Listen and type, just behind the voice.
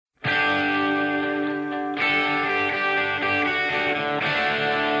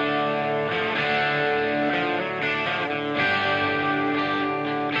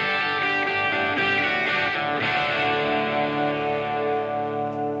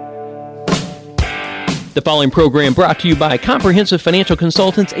The following program brought to you by Comprehensive Financial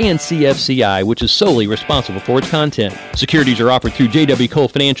Consultants and CFCI, which is solely responsible for its content. Securities are offered through J.W. Cole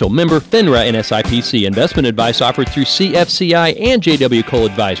Financial, member FINRA and SIPC. Investment advice offered through CFCI and J.W. Cole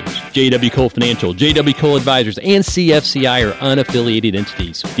Advisors. J.W. Cole Financial, J.W. Cole Advisors, and CFCI are unaffiliated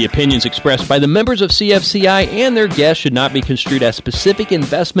entities. The opinions expressed by the members of CFCI and their guests should not be construed as specific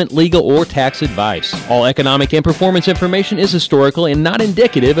investment, legal, or tax advice. All economic and performance information is historical and not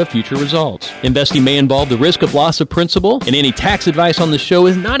indicative of future results. Investing may involve the risk of loss of principal, and any tax advice on the show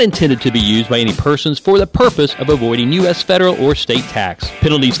is not intended to be used by any persons for the purpose of avoiding U.S. federal or state tax.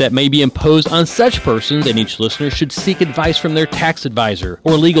 Penalties that may be imposed on such persons, and each listener should seek advice from their tax advisor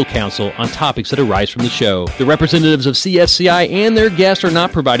or legal counsel on topics that arise from the show. The representatives of CFCI and their guests are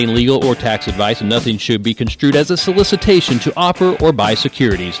not providing legal or tax advice, and nothing should be construed as a solicitation to offer or buy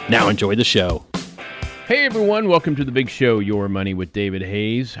securities. Now enjoy the show. Hey everyone, welcome to the big show, Your Money with David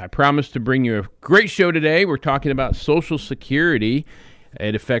Hayes. I promised to bring you a great show today. We're talking about Social Security.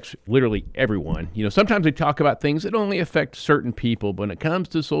 It affects literally everyone. You know, sometimes we talk about things that only affect certain people, but when it comes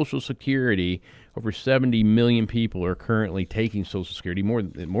to Social Security, over 70 million people are currently taking Social Security, more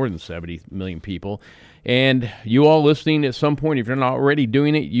than 70 million people. And you all listening at some point, if you're not already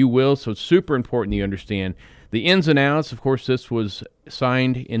doing it, you will. So it's super important you understand the ins and outs. Of course, this was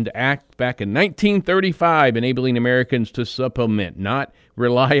signed into act back in 1935, enabling Americans to supplement, not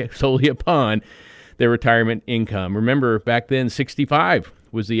rely solely upon their retirement income. Remember, back then, 65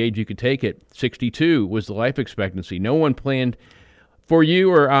 was the age you could take it. 62 was the life expectancy. No one planned for you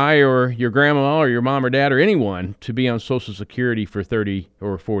or I or your grandma or your mom or dad or anyone to be on Social Security for 30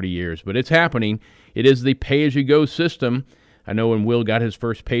 or 40 years. But it's happening. It is the pay-as-you-go system. I know when Will got his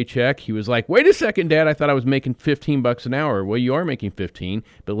first paycheck, he was like, wait a second, Dad, I thought I was making $15 an hour. Well, you are making 15,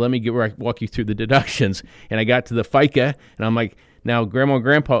 but let me walk you through the deductions. And I got to the FICA, and I'm like, now Grandma and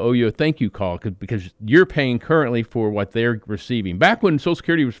Grandpa owe you a thank you call because you're paying currently for what they're receiving. Back when Social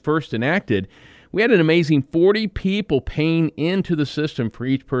Security was first enacted, we had an amazing 40 people paying into the system for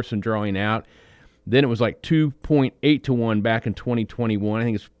each person drawing out. Then it was like 2.8 to 1 back in 2021. I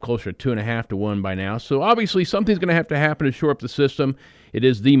think it's closer to 2.5 to 1 by now. So obviously something's going to have to happen to shore up the system. It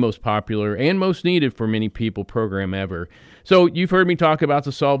is the most popular and most needed for many people program ever. So you've heard me talk about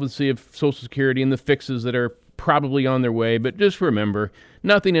the solvency of Social Security and the fixes that are probably on their way. But just remember,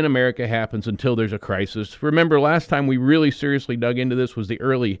 nothing in America happens until there's a crisis. Remember, last time we really seriously dug into this was the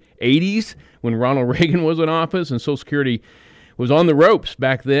early 80s when Ronald Reagan was in office, and Social Security was on the ropes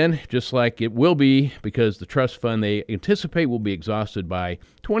back then, just like it will be, because the trust fund they anticipate will be exhausted by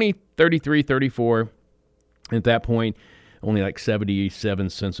 2033, 34. At that point, only like 77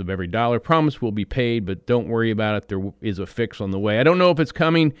 cents of every dollar. Promise will be paid, but don't worry about it. There is a fix on the way. I don't know if it's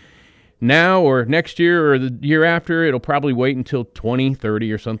coming now or next year or the year after. It'll probably wait until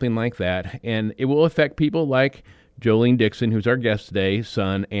 2030 or something like that. And it will affect people like Jolene Dixon, who's our guest today,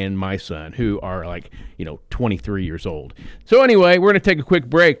 son, and my son, who are 23 years old. So anyway, we're going to take a quick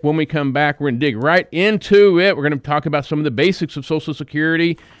break. When we come back, we're going to dig right into it. We're going to talk about some of the basics of Social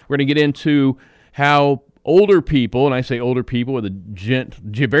Security. We're going to get into how older people, and I say older people with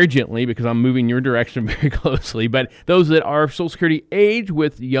very gently because I'm moving your direction very closely, but those that are Social Security age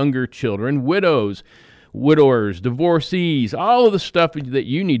with younger children, widowers, divorcees, all of the stuff that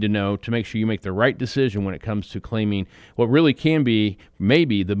you need to know to make sure you make the right decision when it comes to claiming what really can be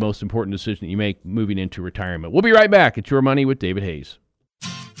maybe the most important decision that you make moving into retirement. We'll be right back. It's Your Money with David Hayes.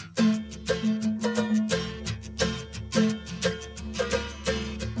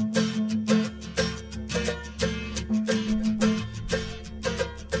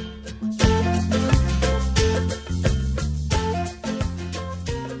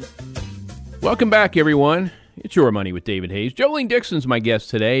 Welcome back, everyone. It's Your Money with David Hayes. Jolene Dixon's my guest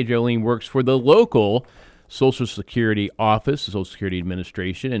today. Jolene works for the local Social Security office, the Social Security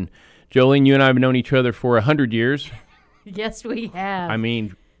Administration. And Jolene, you and I have known each other for 100 years. Yes, we have. I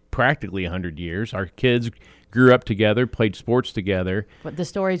mean, practically 100 years. Our kids grew up together, played sports together. But the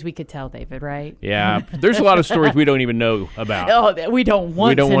stories we could tell, David, right? Yeah. There's a lot of stories we don't even know about. Oh, we don't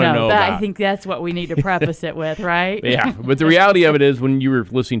want to know that. about. I think that's what we need to preface it with, right? Yeah. But the reality of it is, when you were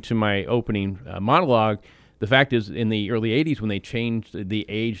listening to my opening monologue, the fact is, in the early 80s, when they changed the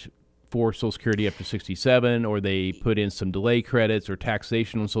age for Social Security up to 67, or they put in some delay credits or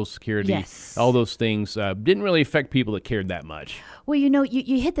taxation on Social Security, yes, all those things didn't really affect people that cared that much. Well,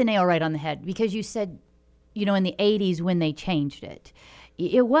 you hit the nail right on the head, because you said, in the 80s when they changed it.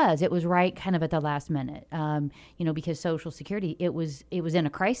 It was right kind of at the last minute, because Social Security, it was in a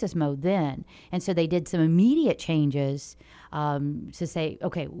crisis mode then. And so they did some immediate changes to say,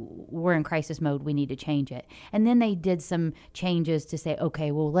 okay, we're in crisis mode, we need to change it. And then they did some changes to say,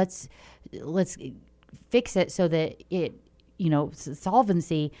 okay, well, let's fix it so that it,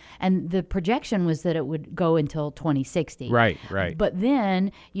 solvency, and the projection was that it would go until 2060. Right. But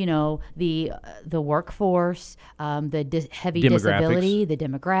then, the workforce, the heavy disability, the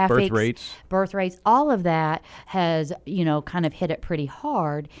demographics, birth rates, all of that has, kind of hit it pretty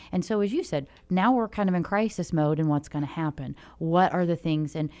hard. And so, as you said, now we're kind of in crisis mode and what's going to happen. What are the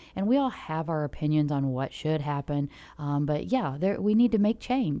things? And we all have our opinions on what should happen. But yeah, we need to make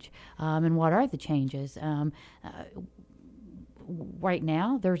change. And what are the changes? Right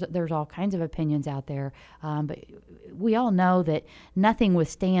now, there's all kinds of opinions out there, but we all know that nothing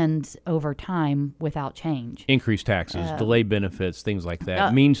withstands over time without change. Increased taxes, delayed benefits, things like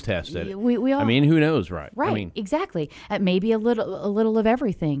that. Means tested. We all, who knows, right? Right, exactly. Maybe a little of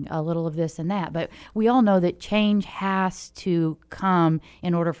everything, a little of this and that, but we all know that change has to come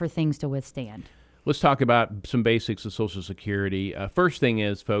in order for things to withstand. Let's talk about some basics of Social Security. First thing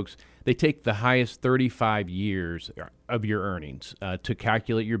is, folks, they take the highest 35 years of your earnings to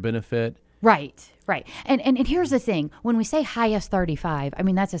calculate your benefit. Right. And here's the thing. When we say highest 35,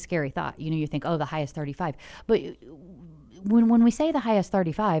 that's a scary thought. You think, the highest 35. But when we say the highest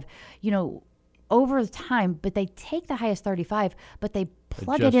 35, over time, but they take the highest 35, but they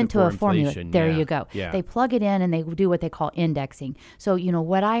plug it into a formula. There you go. Yeah. They plug it in and they do what they call indexing. So,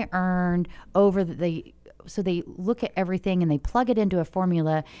 what I earned over so they look at everything and they plug it into a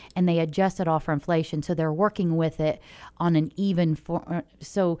formula and they adjust it all for inflation. So they're working with it on an even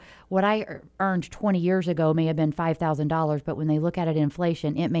so what I earned 20 years ago may have been $5,000, but when they look at it in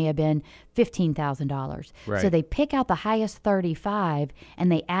inflation, it may have been $15,000. Right. So they pick out the highest 35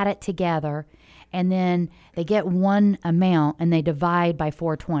 and they add it together, and then they get one amount and they divide by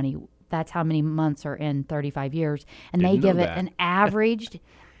 420. That's how many months are in 35 years. And they give it an averaged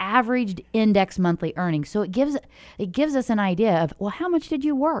index monthly earnings. So it gives us an idea of, well, how much did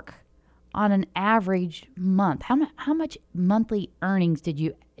you work on an average month? How much monthly earnings did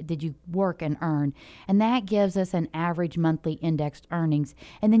you work and earn? And that gives us an average monthly indexed earnings,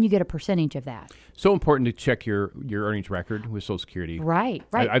 and then you get a percentage of that. So important to check your earnings record with Social Security. Right.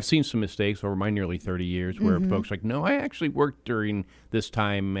 I've seen some mistakes over my nearly 30 years where folks are like, no, I actually worked during this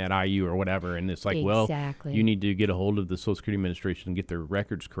time at IU or whatever. And it's like, exactly. Well, you need to get a hold of the Social Security Administration and get their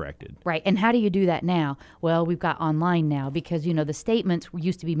records corrected. Right. And how do you do that now? Well, we've got online now because, the statements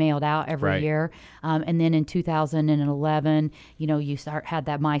used to be mailed out every year. And then in 2011, you had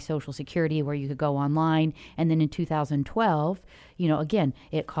that My Social Security where you could go online. And then in 2012, again,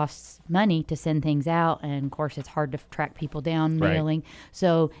 it costs money to send things out. And of course, it's hard to track people down mailing.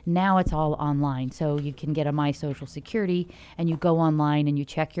 So now it's all online. So you can get a My Social Security and you go online and you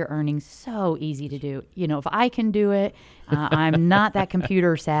check your earnings. So easy to do. If I can do it, I'm not that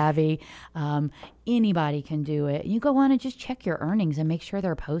computer savvy. Anybody can do it. You go on and just check your earnings and make sure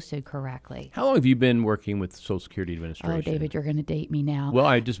they're posted correctly. How long have you been working with the Social Security Administration? Oh, David, you're going to date me now. Well,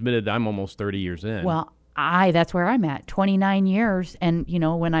 I just admitted I'm almost 30 years in. Well, that's where I'm at, 29 years. And,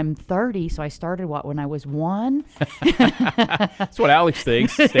 when I'm 30, so I started, when I was 1? That's what Alex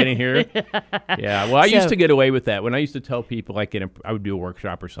thinks, standing here. Yeah, well, I used to get away with that. When I used to tell people, I would do a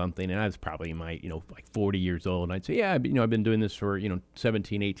workshop or something, and I was probably like 40 years old, and I'd say, yeah, I've been doing this for,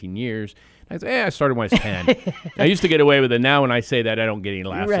 17, 18 years. I'd say, I started when I was 10. I used to get away with it. Now when I say that, I don't get any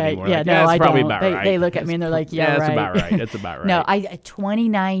laughs anymore. Yeah, like, no, that's I probably don't. About right. They look at me and they're like, yeah, that's right. about right. That's about right. No,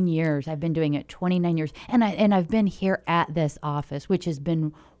 29 years. I've been doing it 29 years. And I've been here at this office, which has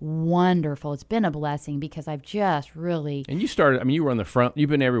been wonderful. It's been a blessing because I've just really. And you started, you were on the front, you've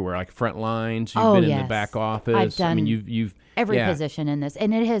been everywhere, like front lines, you've been in the back office. I've done you've every position in this.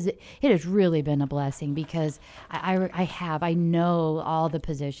 And it has really been a blessing because I know all the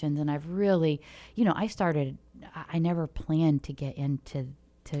positions, and I've really, I never planned to get into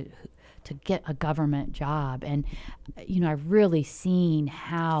to get a government job. And, I've really seen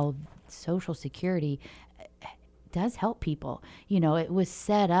how Social Security does help people. It was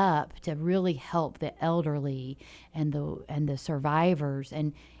set up to really help the elderly and the survivors.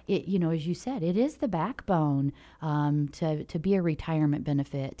 And it, as you said, it is the backbone to be a retirement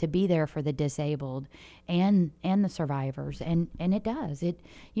benefit, to be there for the disabled and the survivors. And it does. It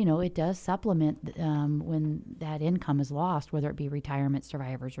does supplement when that income is lost, whether it be retirement,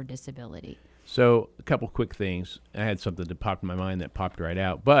 survivors, or disability. So a couple quick things. I had something that popped in my mind that popped right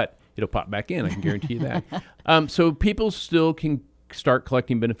out, but it'll pop back in. I can guarantee you that. So people still can start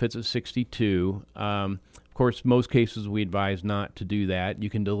collecting benefits at 62. Of course, most cases we advise not to do that. You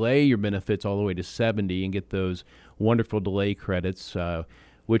can delay your benefits all the way to 70 and get those wonderful delay credits,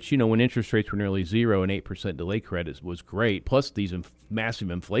 which, when interest rates were nearly zero and 8% delay credit was great, plus these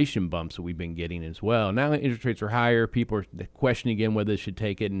massive inflation bumps that we've been getting as well. Now interest rates are higher. People are questioning again whether they should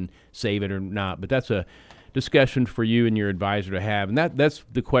take it and save it or not. But that's a discussion for you and your advisor to have. And that's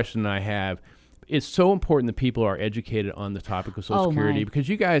the question I have. It's so important that people are educated on the topic of Social Security because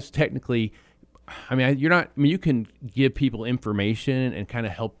you guys technically, you can give people information and kind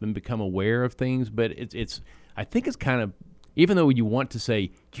of help them become aware of things, but I think it's kind of, even though you want to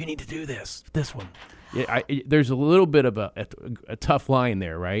say, you need to do this one, there's a little bit of a tough line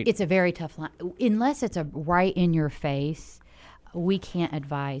there, right? It's a very tough line. Unless it's a right in your face, we can't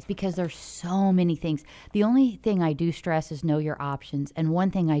advise because there's so many things. The only thing I do stress is know your options. And one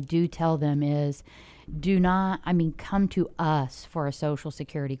thing I do tell them is come to us for a Social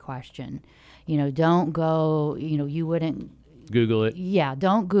Security question. Don't go, you wouldn't Google it. Yeah,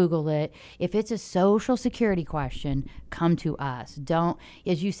 don't Google it. If it's a Social Security question, come to us. Don't,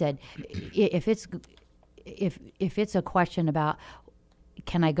 as you said, if it's a question about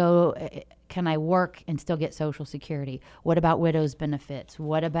can I work and still get Social Security? What about widow's benefits?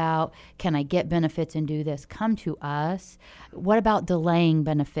 What about can I get benefits and do this? Come to us. What about delaying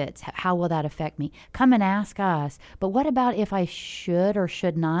benefits? How will that affect me? Come and ask us. But what about if I should or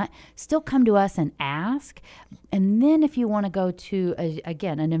should not? Still come to us and ask. And then if you want to go to,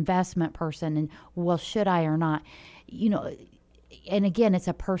 an investment person and, well, should I or not? And again, it's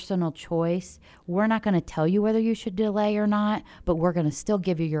a personal choice. We're not going to tell you whether you should delay or not, but we're going to still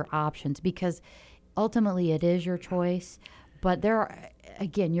give you your options because ultimately it is your choice. But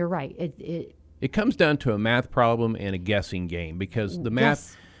you're right. It comes down to a math problem and a guessing game because the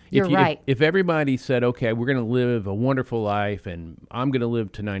math. Yes, you're right. If everybody said, okay, we're going to live a wonderful life and I'm going to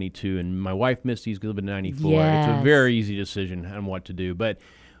live to 92 and my wife Misty's going to live to 94, yes. It's a very easy decision on what to do. But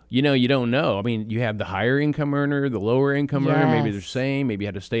you don't know. I mean, you have the higher income earner, the lower income earner. Maybe they're the same. Maybe you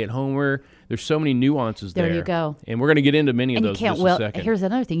had a stay-at-homer. There's so many nuances there. There you go. And we're going to get into many of those in just a second. Here's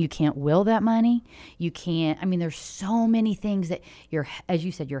another thing. You can't will that money. You can't. There's so many things that as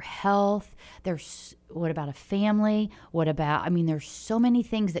you said, your health. What about a family? What about, there's so many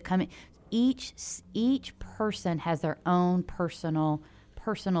things that come in. Each person has their own personal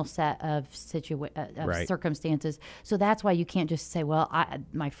set of circumstances. So that's why you can't just say, well,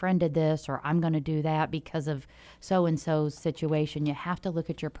 my friend did this or I'm going to do that because of so-and-so's situation. You have to look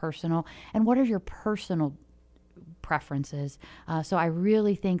at your personal and what are your personal preferences. So I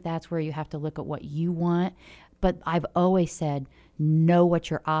really think that's where you have to look at what you want. But I've always said, know what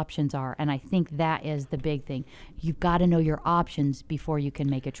your options are. And I think that is the big thing. You've got to know your options before you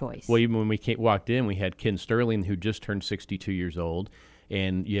can make a choice. Well, even when we walked in, we had Ken Sterling, who just turned 62 years old.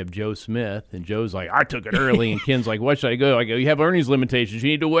 And you have Joe Smith, and Joe's like, I took it early, and Ken's like, what should I go? I go, you have earnings limitations, you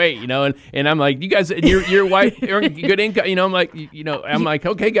need to wait, and I'm like, you guys, your wife earn good income, I'm like, I'm like,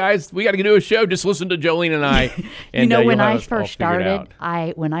 okay, guys, we got to do a show, just listen to Jolene and I. And, when I first started,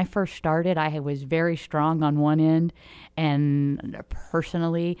 I was very strong on one end, and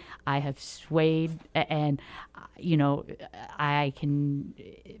personally, I have swayed, and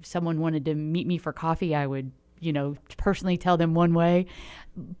if someone wanted to meet me for coffee, I would personally tell them one way,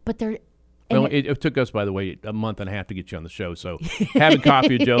 but it took us, by the way, a month and a half to get you on the show. So having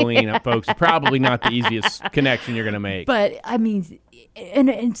coffee with Jolene, folks, is probably not the easiest connection you're going to make. But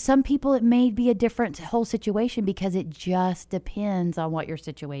and some people, it may be a different whole situation because it just depends on what your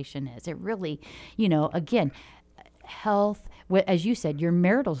situation is. It really, again, health, as you said, your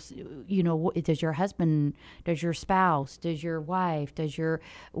marital, does your husband, does your spouse, does your wife, does your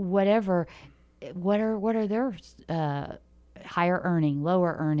whatever, what are their higher earning,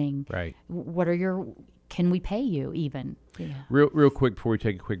 lower earning? Right. What are can we pay you even? Yeah. Real quick before we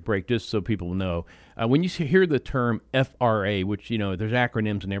take a quick break, just so people know, when you hear the term FRA, which, there's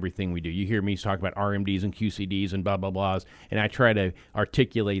acronyms in everything we do. You hear me talk about RMDs and QCDs and blah, blah, blahs, and I try to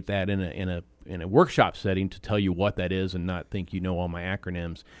articulate that in a workshop setting to tell you what that is and not think all my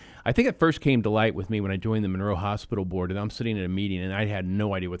acronyms. I think it first came to light with me when I joined the Monroe Hospital Board, and I'm sitting at a meeting, and I had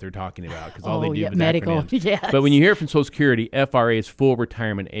no idea what they're talking about because all they do is medical. acronyms. Yes. But when you hear from Social Security, FRA is full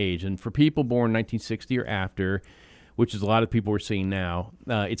retirement age, and for people born 1960 or after, which is a lot of people we're seeing now,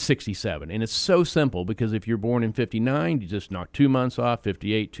 it's 67. And it's so simple because if you're born in 59, you just knock 2 months off,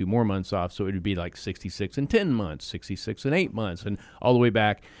 58, 2 more months off, so it would be like 66 and 10 months, 66 and 8 months, and all the way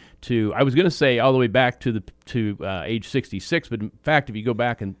back to, I was going to say all the way back to age 66, but in fact, if you go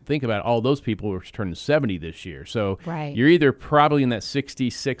back and think about it, all those people were turning 70 this year. So right. You're either probably in that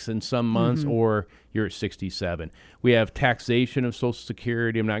 66 and some months, or you're at 67. We have taxation of Social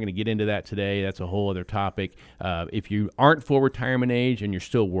Security. I'm not going to get into that today. That's a whole other topic. If you aren't full retirement age and you're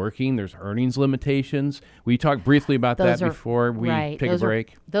still working, there's earnings limitations. We talked briefly about before we take a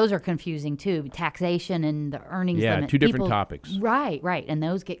break. Those are confusing too. Taxation and the earnings limit. Yeah, two different topics. Right. And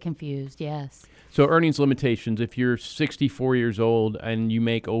those get confused, yes. So earnings limitations, if you're 64 years old and you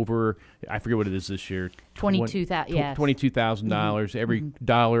make over, I forget what it is this year. $22,000. Every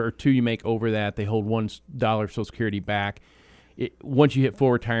dollar or two you make over that, they hold $1 Social Security back. Once you hit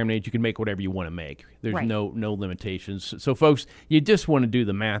full retirement age, you can make whatever you want to make. There's no limitations. So, folks, you just want to do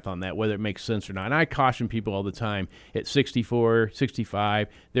the math on that, whether it makes sense or not. And I caution people all the time at 64, 65,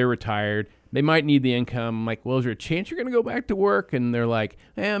 they're retired. They might need the income. I'm like, well, is there a chance you're going to go back to work? And they're like,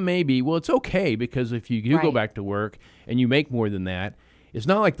 maybe. Well, it's okay, because if you do go back to work and you make more than that, it's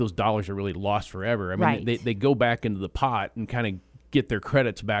not like those dollars are really lost forever. I mean, they go back into the pot and kind of get their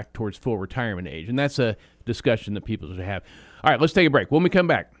credits back towards full retirement age. And that's a discussion that people should have. All right, let's take a break. When we come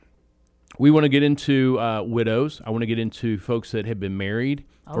back, we want to get into widows. I want to get into folks that have been married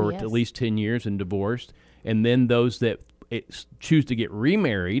for at least 10 years and divorced, and then those that choose to get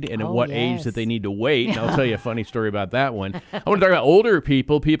remarried and at what age that they need to wait. And I'll tell you a funny story about that one. I want to talk about older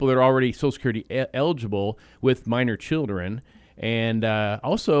people that are already Social Security eligible with minor children, and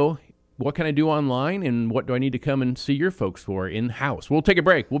also what can I do online and what do I need to come and see your folks for in-house. We'll take a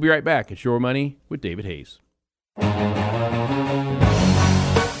break. We'll be right back. It's Your Money with David Hayes.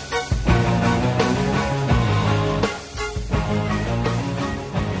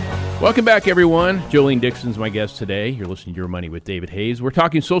 Welcome back, everyone. Jolene Dixon's my guest today. You're listening to Your Money with David Hayes. We're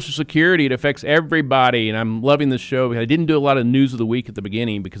talking Social Security. It affects everybody, and I'm loving this show. I didn't do a lot of news of the week at the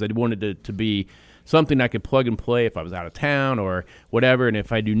beginning because I wanted it to be something I could plug and play if I was out of town or whatever. And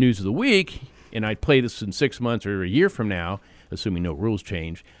if I do news of the week and I play this in 6 months or a year from now, assuming no rules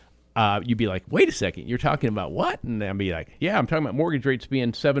change, you'd be like, wait a second, you're talking about what? And I'd be like, yeah, I'm talking about mortgage rates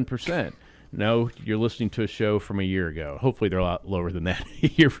being 7%. No, you're listening to a show from a year ago. Hopefully they're a lot lower than that a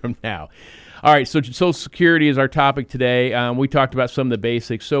year from now. All right, so Social Security is our topic today. We talked about some of the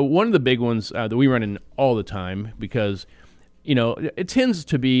basics. So one of the big ones that we run in all the time, because, it tends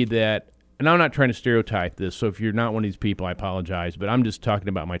to be that, and I'm not trying to stereotype this, so if you're not one of these people, I apologize, but I'm just talking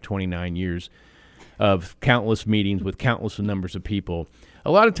about my 29 years of countless meetings with countless numbers of people. A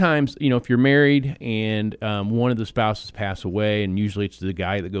lot of times, if you're married and one of the spouses pass away, and usually it's the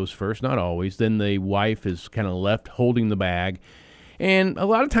guy that goes first, not always, then the wife is kind of left holding the bag. And a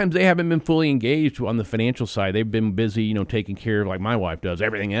lot of times they haven't been fully engaged on the financial side. They've been busy, taking care of, like my wife does,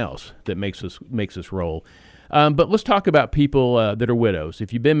 everything else that makes us roll. But let's talk about people that are widows.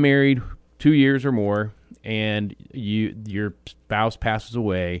 If you've been married 2 years or more and your spouse passes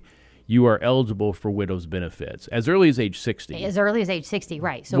away, you are eligible for widow's benefits as early as age 60. As early as age 60,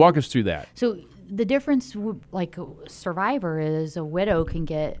 right. So walk us through that. So the difference, like survivor, is a widow can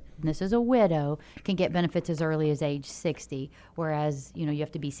get, and this is a widow, can get benefits as early as age 60, whereas, you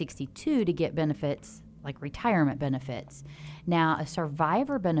have to be 62 to get benefits like retirement benefits. Now, a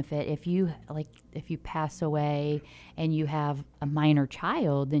survivor benefit, if you pass away and you have a minor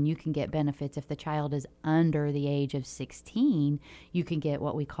child, then you can get benefits. If the child is under the age of 16, you can get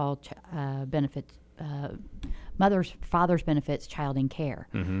what we call benefits, father's benefits, child in care.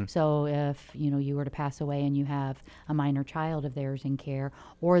 Mm-hmm. So if you were to pass away and you have a minor child of theirs in care,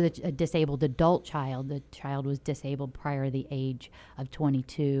 or a disabled adult child, the child was disabled prior to the age of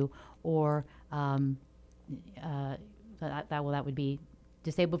 22, or that would be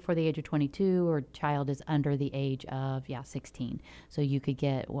disabled for the age of 22, or child is under the age of 16. So you could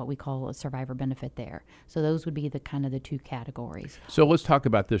get what we call a survivor benefit there. So those would be the kind of the two categories. So let's talk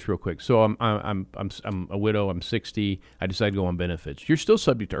about this real quick. So I'm a widow. I'm 60. I decide to go on benefits. You're still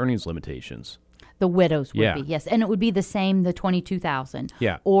subject to earnings limitations. The widows would be, yes. And it would be the same, the $22,000.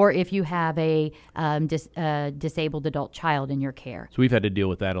 Yeah. Or if you have a disabled adult child in your care. So we've had to deal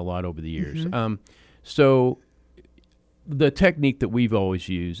with that a lot over the years. Mm-hmm. So the technique that we've always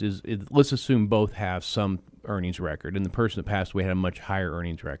used is let's assume both have some earnings record, and the person that passed away had a much higher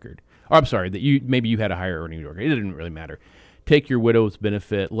earnings record. Or I'm sorry, that you had a higher earnings record. It didn't really matter. Take your widow's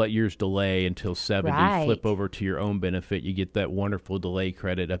benefit, let yours delay until 70, flip over to your own benefit. You get that wonderful delay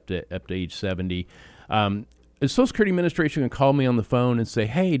credit up to age 70. Is Social Security Administration going to call me on the phone and say,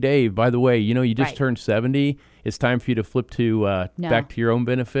 hey, Dave, by the way, you just turned 70. It's time for you to flip to back to your own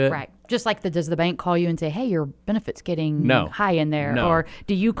benefit? Right. Just like does the bank call you and say, hey, your benefit's getting No. high in there? No. Or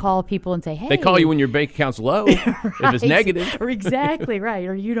do you call people and say, hey. They call you when your bank account's low if it's negative. Exactly, right.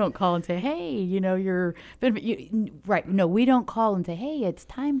 Or you don't call and say, hey, your benefit. Right. No, we don't call and say, hey, it's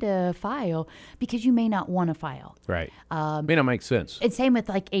time to file, because you may not want to file. Right. May not make sense. It's same with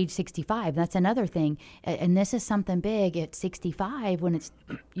like age 65. That's another thing. And this is something big at 65 when it's,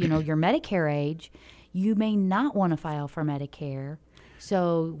 your Medicare age. You may not want to file for Medicare.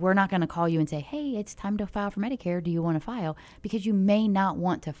 So we're not going to call you and say, hey, it's time to file for Medicare. Do you want to file? Because you may not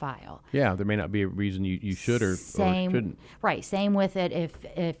want to file. Yeah, there may not be a reason you should or shouldn't. Right. Same with it.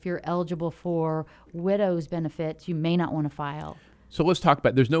 If you're eligible for widow's benefits, you may not want to file. So let's talk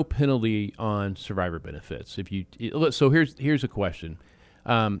about, there's no penalty on survivor benefits. So here's a question.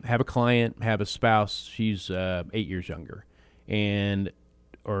 Have a client, have a spouse, she's 8 years younger,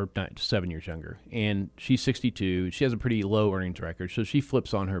 or not, 7 years younger, and she's 62. She has a pretty low earnings record, so she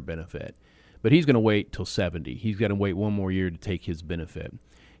flips on her benefit. But he's going to wait till 70. He's going to wait one more year to take his benefit.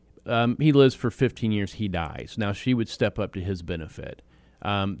 He lives for 15 years. He dies. Now she would step up to his benefit.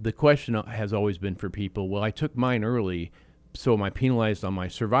 The question has always been for people, well, I took mine early, so am I penalized on my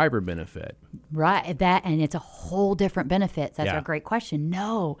survivor benefit? Right. And it's a whole different benefit. That's a great question.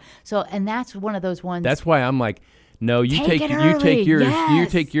 No. So, and that's one of those ones. That's why I'm like, no, you take yours, get your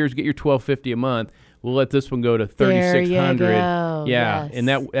 $1,250 a month. We'll let this one go to $3,600. Yeah, yes. And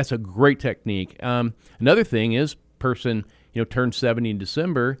that's a great technique. Another thing is person, turns 70 in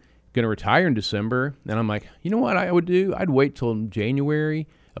December, going to retire in December, and I'm like, you know what I would do? I'd wait till January,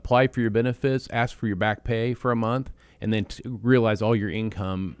 apply for your benefits, ask for your back pay for a month, and then realize all your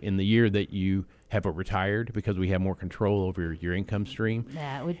income in the year that you have retired, because we have more control over your income stream.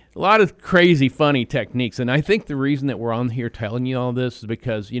 A lot of crazy, funny techniques. And I think the reason that we're on here telling you all this is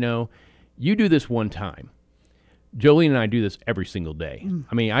because, you do this one time. Jolene and I do this every single day.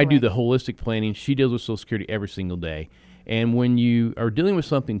 I do the holistic planning. She deals with Social Security every single day. And when you are dealing with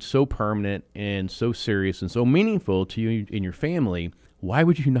something so permanent and so serious and so meaningful to you and your family, why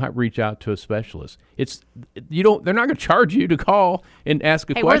would you not reach out to a specialist? They're not going to charge you to call and ask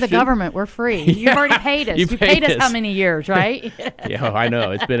a question. We're the government. We're free. You've already paid us. You paid us how many years, right? Yeah, I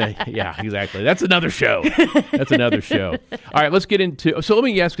know. It's been exactly. That's another show. All right, let's get into, so let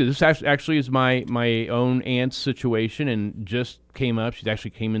me ask you, this actually is my own aunt's situation, and just came up. She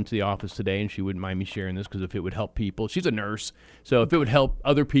actually came into the office today, and she wouldn't mind me sharing this, because if it would help people, she's a nurse, so if it would help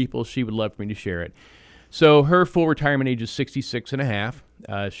other people, she would love for me to share it. So her full retirement age is 66 and a half.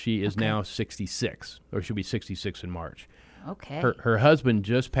 She is now 66, or she'll be 66 in March. Okay. Her husband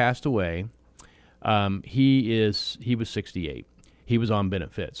just passed away. He was 68. He was on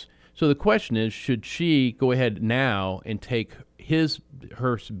benefits. So the question is, should she go ahead now and take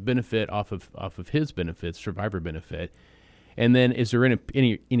her benefit off of his benefits, survivor benefit, and then is there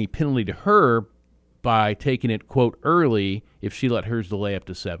any penalty to her by taking it, quote, early, if she let hers delay up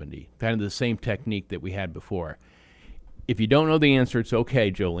to 70? Kind of the same technique that we had before. If you don't know the answer, it's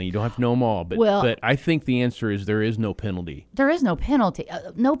okay, Jolene. You don't have to know them all. But I think the answer is there is no penalty. There is no penalty.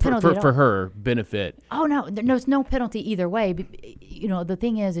 No penalty for her benefit. Oh, no. There's no penalty either way. The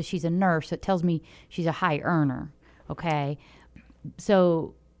thing is she's a nurse. It tells me she's a high earner, okay?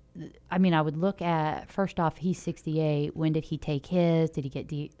 So, I would look at, first off, he's 68. When did he take his? Did he get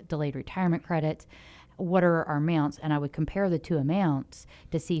delayed retirement credits? What are our amounts? And I would compare the two amounts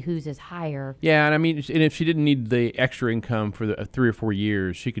to see whose is higher. Yeah, and if she didn't need the extra income for the 3 or 4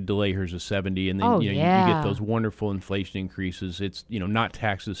 years, she could delay hers to 70, and then you get those wonderful inflation increases. It's not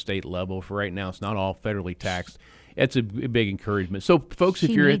taxed at the state level for right now. It's not all federally taxed. It's a big encouragement. So, folks,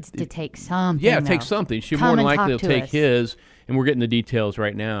 if you're needs to take something. Yeah, take something. She more than likely will take his, and we're getting the details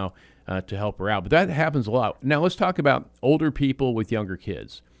right now to help her out. But that happens a lot. Now let's talk about older people with younger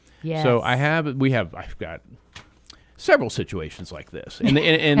kids. Yes. So I've got several situations like this,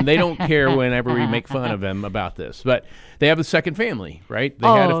 and they don't care whenever we make fun of them about this. But they have a second family, right? They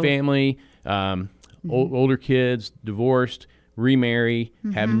had a family, older kids, divorced, remarry,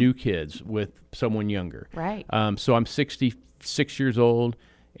 have new kids with someone younger. Right. So I'm 66 years old,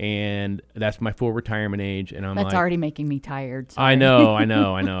 and that's my full retirement age, and that's already making me tired. Sorry. I know.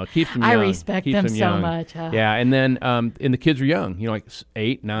 It keeps them young. I respect them so much. Yeah, and then and the kids are young, like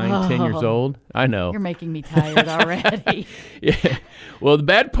 8, 9, 10 years old. I know. You're making me tired already. Yeah. Well, the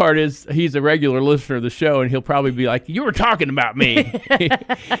bad part is he's a regular listener of the show, and he'll probably be like, "You were talking about me."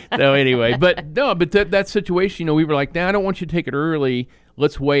 So anyway, but that situation, we were like, "Nah, I don't want you to take it early.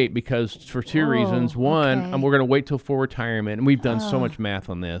 Let's wait," because for two reasons. One, we're going to wait till full retirement, and we've done so much math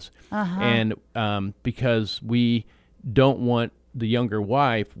on this, and because we don't want the younger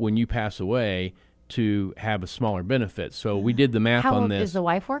wife, when you pass away, to have a smaller benefit. So we did the math on this. How old is the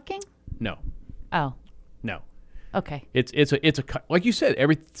wife working? No. Oh, No. okay. It's a like you said,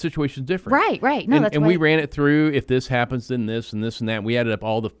 every situation's different. Right. No, that's and why we ran it through. If this happens, then this and this and that. We added up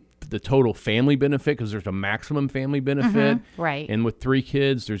all the total family benefit because there's a maximum family benefit. right. And with 3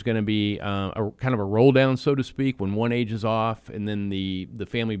 kids, there's going to be a kind of a roll down, so to speak, when one age is off, and then the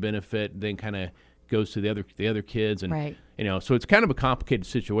family benefit then kind of goes to the other kids, and Right. so it's kind of a complicated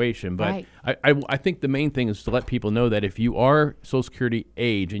situation. But Right. I think the main thing is to let people know that if you are Social Security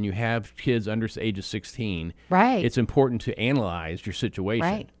age and you have kids under the age of 16, Right. it's important to analyze your situation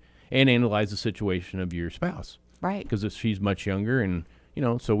Right. and analyze the situation of your spouse. Right. Because if she's much younger, and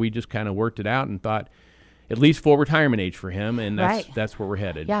so we just kind of worked it out and thought at least full retirement age for him, and that's where we're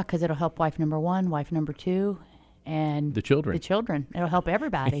headed. Yeah, because it'll help wife number 1, wife number 2, and The children. It'll help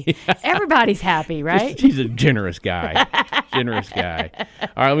everybody. Everybody's happy, right? He's a generous guy. All right,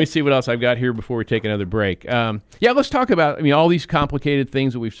 let me see what else I've got here before we take another break. Let's talk about, all these complicated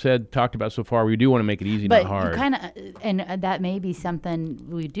things that we've talked about so far. We do want to make it easy, But not hard. kind of, and that may be something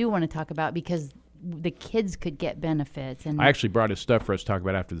we do want to talk about because the kids could get benefits. And I actually brought his stuff for us to talk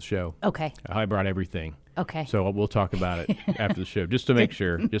about after the show. okay, I brought everything. okay, So we'll talk about it after the show, just to make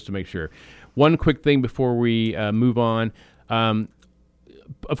sure. One quick thing before we move on. Of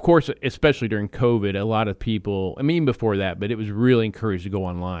course, especially during COVID, a lot of people, even before that, but it was really encouraged to go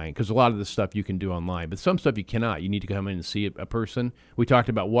online because a lot of the stuff you can do online, but some stuff you cannot. You need to come in and see a person. We talked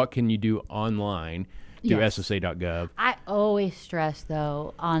about what can you do online through Yes. SSA.gov. I always stress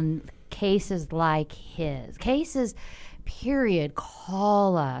though on cases like his cases. Period.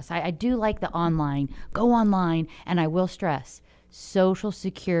 Call us. I do like the online. Go online, and I will stress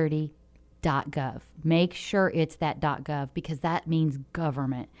socialsecurity.gov. Make sure it's that .gov because that means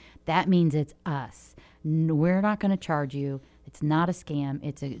government. That means it's us. We're not going to charge you. It's not a scam.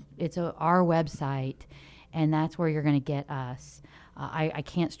 It's our website, and that's where you're going to get us. I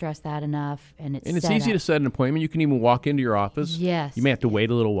can't stress that enough, and it's easy to set an appointment. You can even walk into your office. Yes. You may have to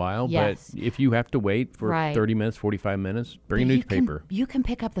wait a little while, Yes. but if you have to wait for Right. 30 minutes, 45 minutes, bring a But newspaper. You can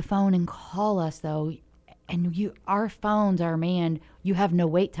pick up the phone and call us though, and our phones are manned. You have no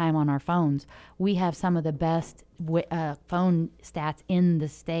wait time on our phones. We have some of the best phone stats in the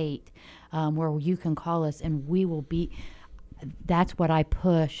state, where you can call us and we will be. That's what I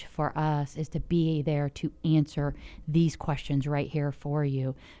push for us, is to be there to answer these questions right here for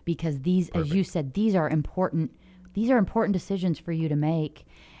you, because these, as you said, these are important decisions for you to make,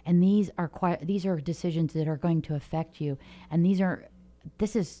 and these are decisions that are going to affect you, and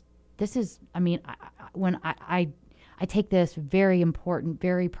this is when I take this very important,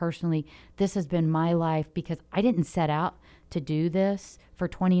 very personally. This has been my life because I didn't set out to do this for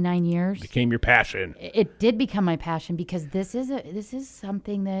 29 years. Became your passion. It did become my passion because this is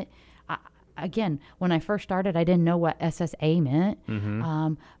something that, again, when I first started, I didn't know what SSA meant.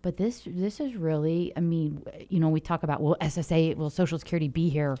 But this is really, we talk about, will SSA, will Social Security be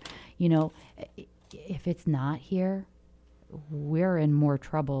here? If it's not here, we're in more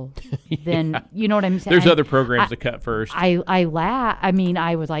trouble than, you know what I'm saying? There's other programs to cut first. I laugh.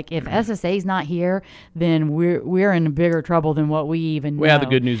 I was like, if SSA's not here, then we're in bigger trouble than what we even know. Well, the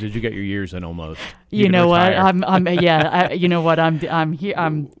good news is you got your years in almost. You can know what? retire. You know what? I'm here.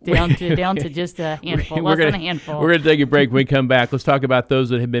 I'm down to just a handful, less than a handful. We're going to take a break. When we come back, let's talk about those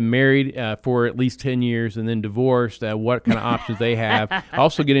that have been married for at least 10 years and then divorced, what kind of options they have.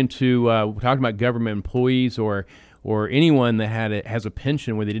 Also get into talking about government employees or anyone that has a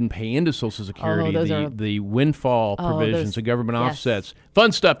pension where they didn't pay into Social Security, the windfall provisions, the government offsets.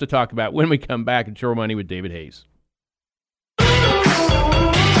 Fun stuff to talk about when we come back at Your Money with David Hayes.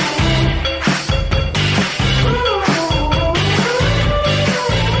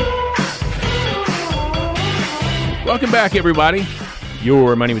 Welcome back, everybody.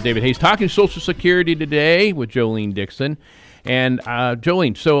 Your Money with David Hayes. Talking Social Security today with Jolene Dixon. And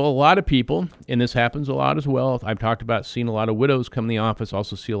Jolene, so a lot of people, and this happens a lot as well, I've talked about seeing a lot of widows come in the office,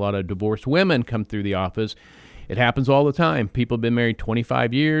 also see a lot of divorced women come through the office. It happens all the time. People have been married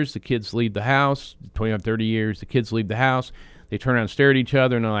 25 years, the kids leave the house, 25, 30 years, the kids leave the house, they turn around and stare at each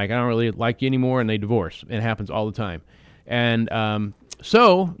other, and they're like, I don't really like you anymore, and they divorce. It happens all the time. And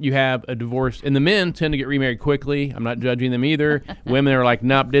so you have a divorce, and the men tend to get remarried quickly. I'm not judging them either. Women are like,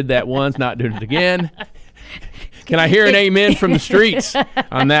 nope, did that once, not doing it again. Can I hear an amen from the streets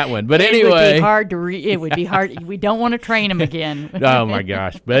on that one? But anyway, it would be hard. We don't want to train them again. Oh my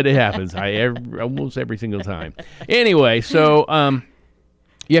gosh! But it happens. Almost every single time. Anyway, so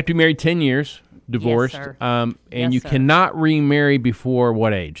you have to be married 10 years, divorced, Yes, sir. And Yes, you sir. cannot remarry before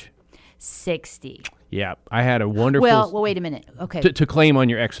what age? 60. Yeah, I had a wonderful Well, wait a minute. Okay. to claim on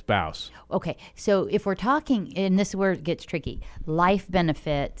your ex-spouse. Okay. So if we're talking, and this is where it gets tricky, life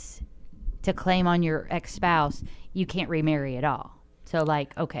benefits, to claim on your ex-spouse, you can't remarry at all. So,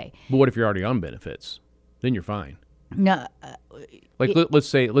 like, okay. But what if you're already on benefits? Then you're fine. No. Let's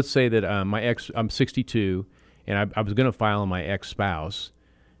say that my ex, I'm 62, and I was going to file on my ex-spouse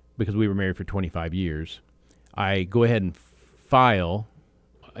because we were married for 25 years. I go ahead and file,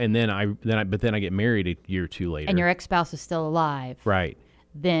 and then I get married a year or two later. And your ex-spouse is still alive. Right.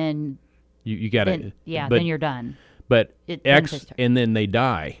 Then you got to. Then you're done. But ex, and then they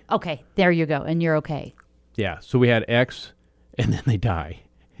die. Okay, there you go, and you're okay. Yeah. So we had ex, and then they die.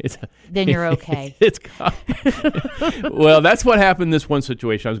 Then you're okay. Well, that's what happened in this one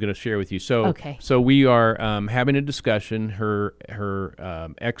situation I was going to share with you. So, okay. So we are having a discussion.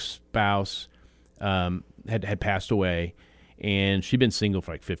 Her ex-spouse had passed away, and she'd been single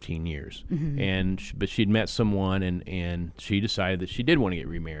for like 15 years. Mm-hmm. But she'd met someone, and she decided that she did want to get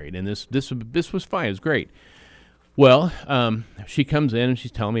remarried, and this was fine. It was great. Well, she comes in and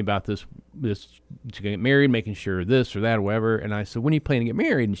she's telling me about this. She's going to get married, making sure this or that or whatever. And I said, when are you planning to get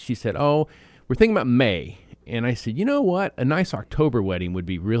married? And she said, oh, we're thinking about May. And I said, you know what? A nice October wedding would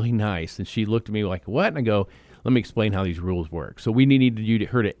be really nice. And she looked at me like, what? And I go, let me explain how these rules work. So we needed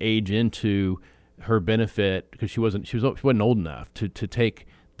her to age into her benefit because she wasn't old enough to take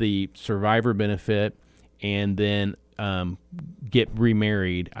the survivor benefit and then get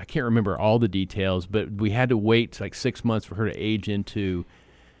remarried. I can't remember all the details, but we had to wait like 6 months for her to age into.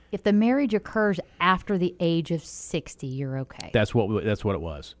 If the marriage occurs after the age of 60, you're okay. That's what it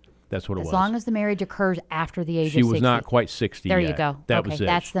was. As long as the marriage occurs after the age of 60. She was not quite 60 there yet. You go. That okay. was it.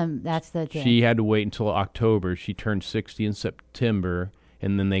 That's the thing. She had to wait until October. She turned 60 in September,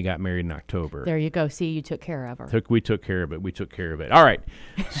 and then they got married in October. There you go. See, you took care of her. We took care of it. All right.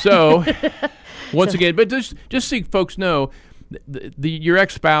 So, once again, but just so folks know, your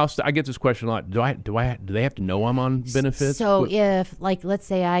ex-spouse, I get this question a lot. Do they have to know I'm on benefits? So if, like, let's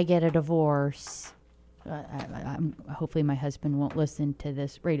say I get a divorce, hopefully my husband won't listen to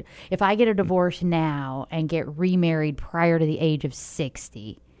this radio. If I get a divorce now and get remarried prior to the age of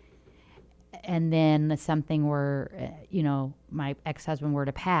 60, and then something were, my ex-husband were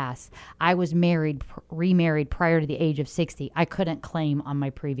to pass, I was remarried prior to the age of 60. I couldn't claim on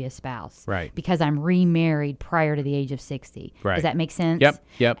my previous spouse. Right. Because I'm remarried prior to the age of 60. Right. Does that make sense?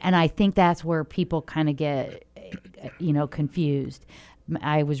 Yep. And I think that's where people kind of get, confused.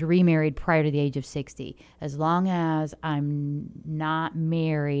 I was remarried prior to the age of 60. As long as I'm not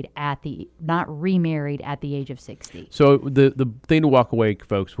remarried at the age of 60. So the thing to walk away,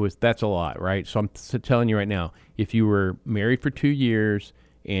 folks, was that's a lot, right? So I'm telling you right now, if you were married for 2 years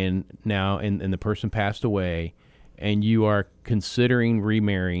and the person passed away, and you are considering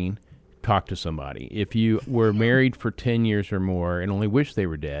remarrying, talk to somebody. If you were married for 10 years or more and only wish they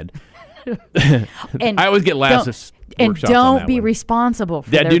were dead. And I always get last. And don't be responsible for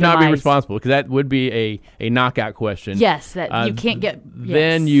their do not demise. be responsible, because that would be a knockout question. Yes, that you can't get.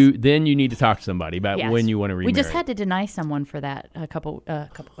 Then you need to talk to somebody about when you want to remarry. We just had to deny someone for that a couple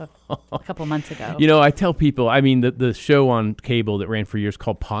months ago. I tell people. I mean, the show on cable that ran for years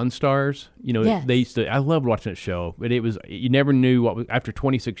called Pawn Stars. Yes. They used to. I loved watching that show, but it was you never knew after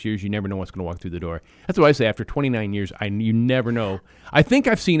 26 years you never know what's going to walk through the door. That's what I say. After 29 years, you never know. I think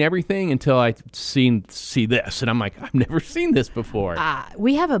I've seen everything until I see this, and I'm like, I've never seen this before.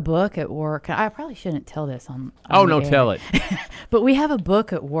 We have a book at work. I probably shouldn't tell this on no, air. tell it. But we have a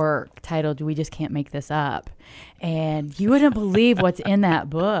book at work titled "We Just Can't Make This Up," and you wouldn't believe what's in that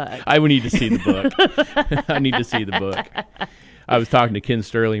book. I would need to see the book. I need to see the book. I was talking to Ken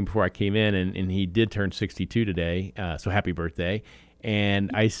Sterling before I came in, and he did turn 62 today, so happy birthday. And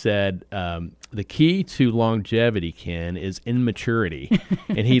I said, the key to longevity, Ken, is immaturity.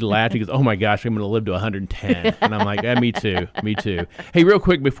 And he laughed. He goes, oh, my gosh, I'm going to live to 110. And I'm like, me too. Hey, real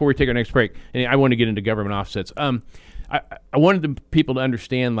quick before we take our next break, and I want to get into government offsets. I wanted the people to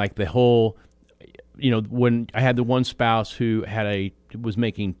understand, like, the whole, when I had the one spouse who was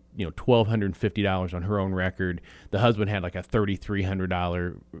making, $1,250 on her own record. The husband had like a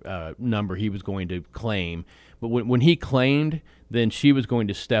 $3,300 number he was going to claim. But when he claimed, then she was going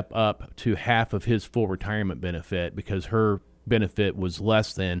to step up to half of his full retirement benefit, because her benefit was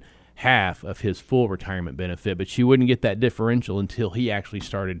less than half of his full retirement benefit. But she wouldn't get that differerential until he actually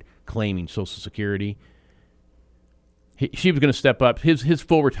started claiming Social Security. She was going to step up. His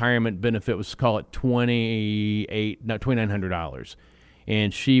full retirement benefit was, call it $2,900,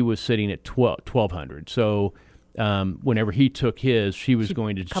 and she was sitting at $1,200. So whenever he took his, she was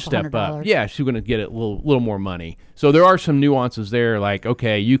going to step up. Yeah, she was going to get a little more money. So there are some nuances there. Like,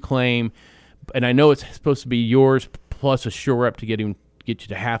 okay, you claim, and I know it's supposed to be yours plus a shore up to get you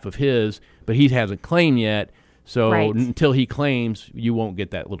to half of his, but he hasn't claimed yet. So Right. until he claims, you won't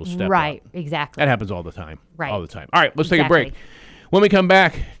get that little step Right, up. exactly. That happens all the time. Right. All the time. All right, let's take a break. Exactly. When we come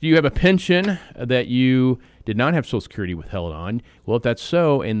back, do you have a pension that you did not have Social Security withheld on? Well, if that's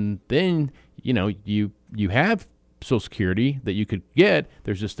so, and then, you have Social Security that you could get,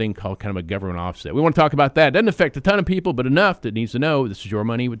 there's this thing called kind of a government offset. We want to talk about that. It doesn't affect a ton of people, but enough that needs to know. This is Your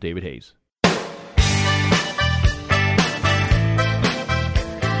Money with David Hayes.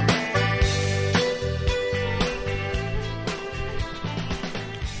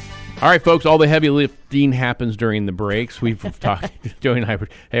 All right, folks, all the heavy lifting happens during the breaks. We've talked, Joey and I were,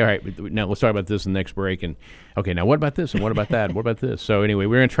 hey, all right, now let's talk about this in the next break. And, okay, now what about this and what about that and what about this? So anyway,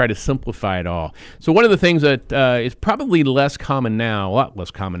 we're going to try to simplify it all. So one of the things that is probably less common now, a lot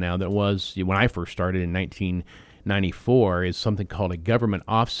less common now than it was when I first started in 1994, is something called a government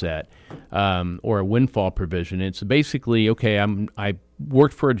offset or a windfall provision. It's basically, okay, I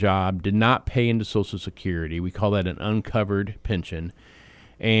worked for a job, did not pay into Social Security. We call that an uncovered pension.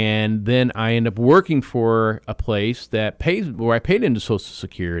 And then I end up working for a place that pays where I paid into Social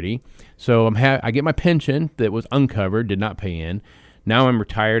Security. So I get my pension that was uncovered, did not pay in. Now I'm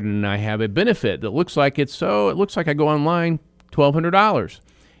retired and I have a benefit that looks like it looks like I go online, $1,200.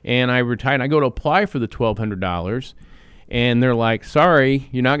 And I retire and I go to apply for the $1,200. And they're like, sorry,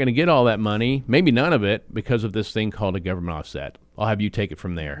 you're not going to get all that money, maybe none of it, because of this thing called a government offset. I'll have you take it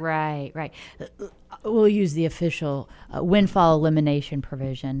from there. Right. We'll use the official windfall elimination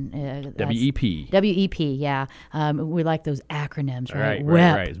provision. WEP. WEP, yeah. We like those acronyms, right?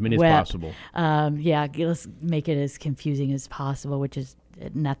 Right. As many as possible. Yeah, let's make it as confusing as possible, which is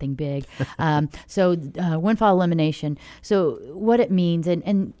nothing big. So windfall elimination. So what it means,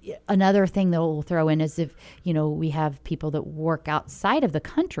 and another thing that we'll throw in is if, we have people that work outside of the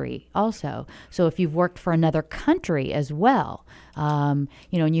country also. So if you've worked for another country as well, and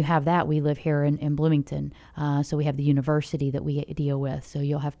you have that. We live here in Bloomington, so we have the university that we deal with. So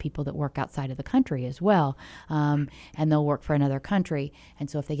you'll have people that work outside of the country as well, and they'll work for another country. And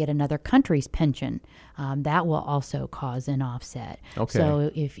so if they get another country's pension, that will also cause an offset. Okay.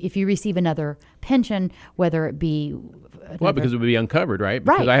 So if you receive another pension, whether it be well, because it would be uncovered, right?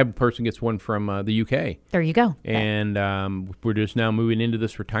 Because I have a person gets one from the UK. There you go. And we're just now moving into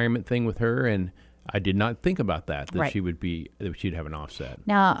this retirement thing with her, and I did not think about that Right. she'd have an offset.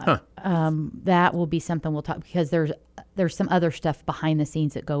 Now, that will be something we'll talk, because there's some other stuff behind the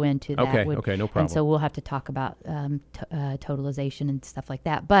scenes that go into that. Okay, no problem. And so we'll have to talk about totalization and stuff like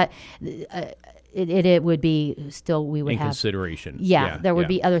that. But it would be still, we would in have consideration. Yeah, there would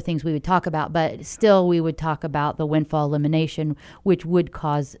be other things we would talk about, but still we would talk about the windfall elimination, which would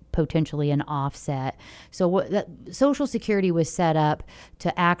cause potentially an offset. So Social Security was set up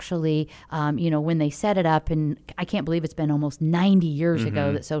to actually, when they set it up, and I can't believe it's been almost 90 years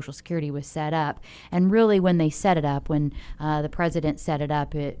ago that Social Security was set up. And really, when they set it up, when the president set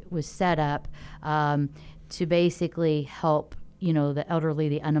it was set up to basically help the elderly,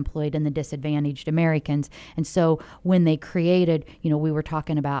 the unemployed, and the disadvantaged Americans. And so when they created, we were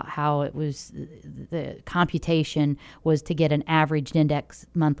talking about how it was, the computation was to get an averaged index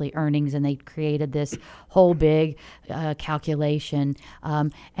monthly earnings, and they created this whole big calculation.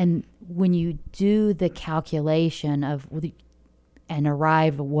 And when you do the calculation and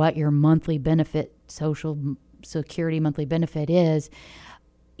arrive at what your monthly benefit, Social Security monthly benefit is,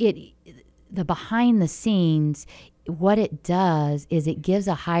 the behind the scenes, what it does is it gives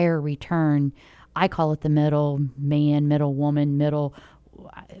a higher return. I call it the middle man, middle woman,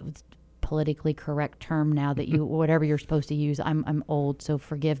 it's politically correct term now that whatever you're supposed to use. I'm old, so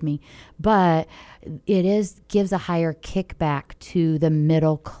forgive me. But it gives a higher kickback to the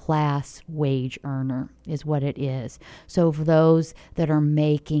middle class wage earner is what it is. So for those that are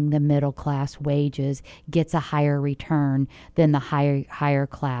making the middle class wages, gets a higher return than the higher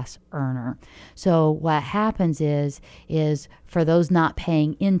class earner. So what happens is for those not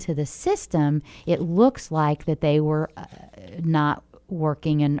paying into the system, it looks like that they were not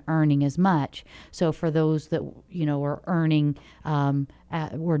working and earning as much. So for those that were earning,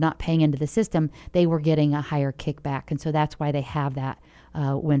 were not paying into the system, they were getting a higher kickback, and so that's why they have that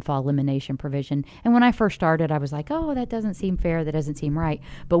windfall elimination provision. And when I first started, I was like, oh, that doesn't seem fair, that doesn't seem right.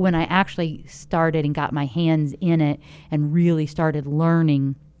 But when I actually started and got my hands in it and really started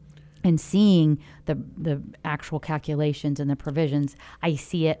learning and seeing the actual calculations and the provisions, I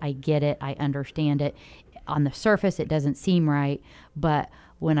see it, I get it, I understand it. On the surface, it doesn't seem right, but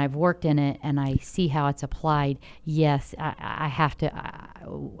when I've worked in it and I see how it's applied, yes, I have to.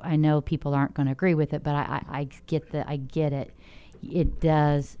 I know people aren't going to agree with it, but I get it. It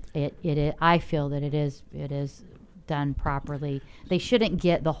does. I feel that it is done properly. They shouldn't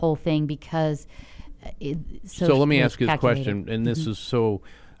get the whole thing because So let me ask you this question, and this is so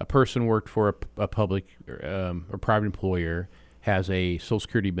a person worked for a public or private employer, has a Social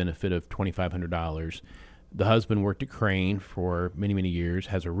Security benefit of $2,500. The husband worked at Crane for many, many years,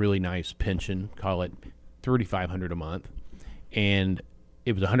 has a really nice pension, call it $3,500 a month, and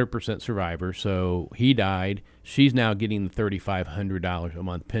it was 100% survivor, so he died. She's now getting the $3,500 a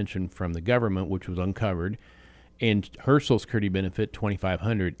month pension from the government, which was uncovered, and her Social Security benefit,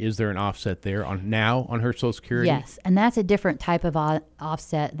 $2,500. Is there an offset there on her Social Security? Yes, and that's a different type of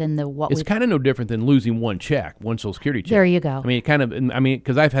offset than It's kind of no different than losing one Social Security check. There you go.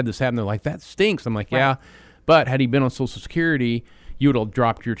 Because I've had this happen. They're like, that stinks. I'm like, yeah, but had he been on Social Security, you would have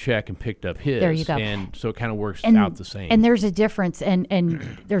dropped your check and picked up his. There you go. And so it kind of works out the same. And there's a difference, and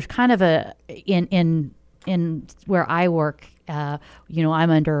there's kind of in where I work. I'm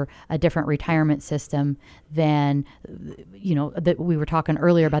under a different retirement system than, that we were talking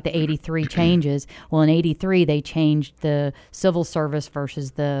earlier about the 83 changes. Well, in 83, they changed the civil service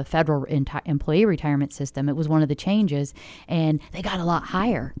versus the federal employee retirement system. It was one of the changes, and they got a lot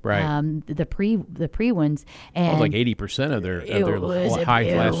higher. Right. The pre ones. And it was like 80% of their high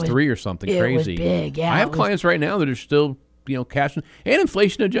last three or something crazy. It was big, yeah. I have clients right now that are still cash and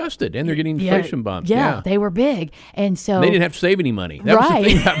inflation adjusted, and they're getting inflation bumps. Yeah, they were big, and so they didn't have to save any money. That was the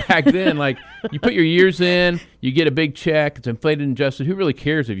thing about back then. Like, you put your years in, you get a big check. It's inflated and adjusted. Who really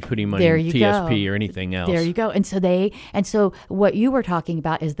cares if you put any money in TSP or anything else? There you go. And so what you were talking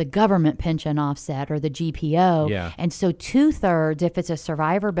about is the government pension offset, or the GPO. Yeah. And so 2/3, if it's a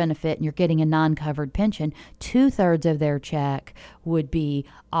survivor benefit and you're getting a non-covered pension, 2/3 of their check would be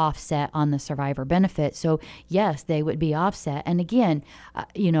offset on the survivor benefit. So yes, they would be offset. And again,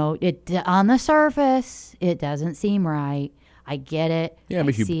 it on the surface, it doesn't seem right. I get it. Yeah, but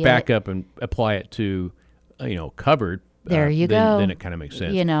if you back up and apply it to, covered. There you go. Then it kind of makes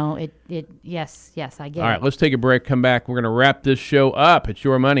sense. Yes, I get it. All right, let's take a break. Come back. We're going to wrap this show up. It's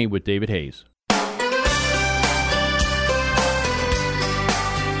Your Money with David Hayes.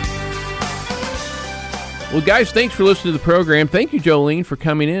 Well, guys, thanks for listening to the program. Thank you, Jolene, for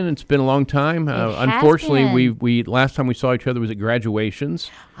coming in. It's been a long time. Unfortunately, we last time we saw each other was at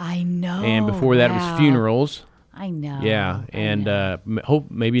graduations. I know. And before that, it was funerals. I know. Yeah, and hope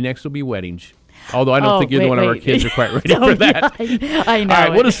maybe next will be weddings. Although I don't think either one of our kids are quite ready for that. I know. All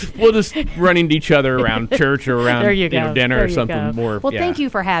right, we'll just run into each other around church or around dinner or something more. Well, thank you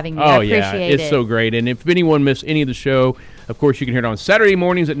for having me. Oh, I appreciate it's so great. And if anyone missed any of the show, of course, you can hear it on Saturday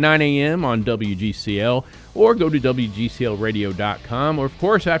mornings at 9 a.m. on WGCL, or go to WGCLradio.com. Or, of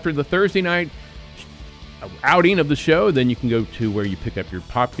course, after the Thursday night outing of the show, then you can go to where you pick up your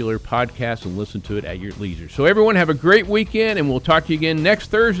popular podcast and listen to it at your leisure. So everyone have a great weekend, and we'll talk to you again next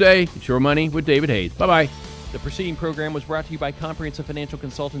Thursday. It's Your Money with David Hayes. Bye-bye. The preceding program was brought to you by Comprehensive Financial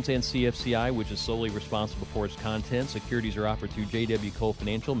Consultants and CFCI, which is solely responsible for its content. Securities are offered through J.W. Cole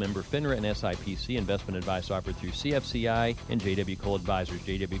Financial, member FINRA and SIPC. Investment advice offered through CFCI and J.W. Cole Advisors.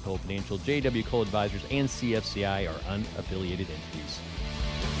 J.W. Cole Financial, J.W. Cole Advisors, and CFCI are unaffiliated entities.